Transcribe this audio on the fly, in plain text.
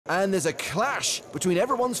And there's a clash between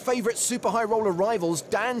everyone's favorite super high roller rivals,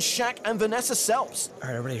 Dan, Shak, and Vanessa Selbst. All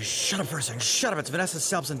right, everybody, shut up for a second. Shut up. It's Vanessa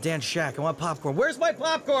Selbst and Dan Shak. I want popcorn. Where's my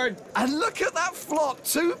popcorn? And look at that flop.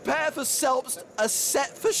 2 pair for Selbst, a set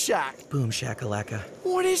for Shak. Boom, shakalaka.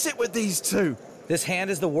 What is it with these two? This hand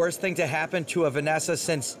is the worst thing to happen to a Vanessa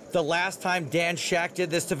since the last time Dan Shak did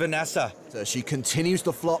this to Vanessa. So she continues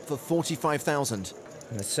to flop for 45,000.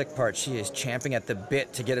 And the sick part, she is champing at the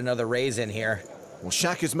bit to get another raise in here. Well,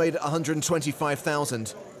 Shak has made it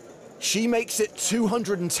 125,000. She makes it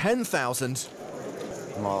 210,000.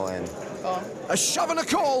 I'm all in. Oh, A shove and a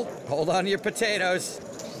call. Hold on to your potatoes.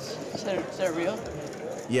 is that real?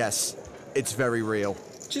 Yes, it's very real.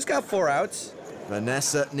 She's got 4 outs.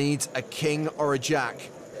 Vanessa needs a king or a jack.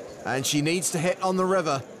 And she needs to hit on the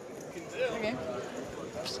river. Okay.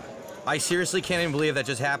 I seriously can't even believe that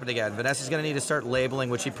just happened again. Vanessa's gonna need to start labeling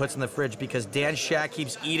what she puts in the fridge because Dan Shak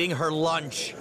keeps eating her lunch.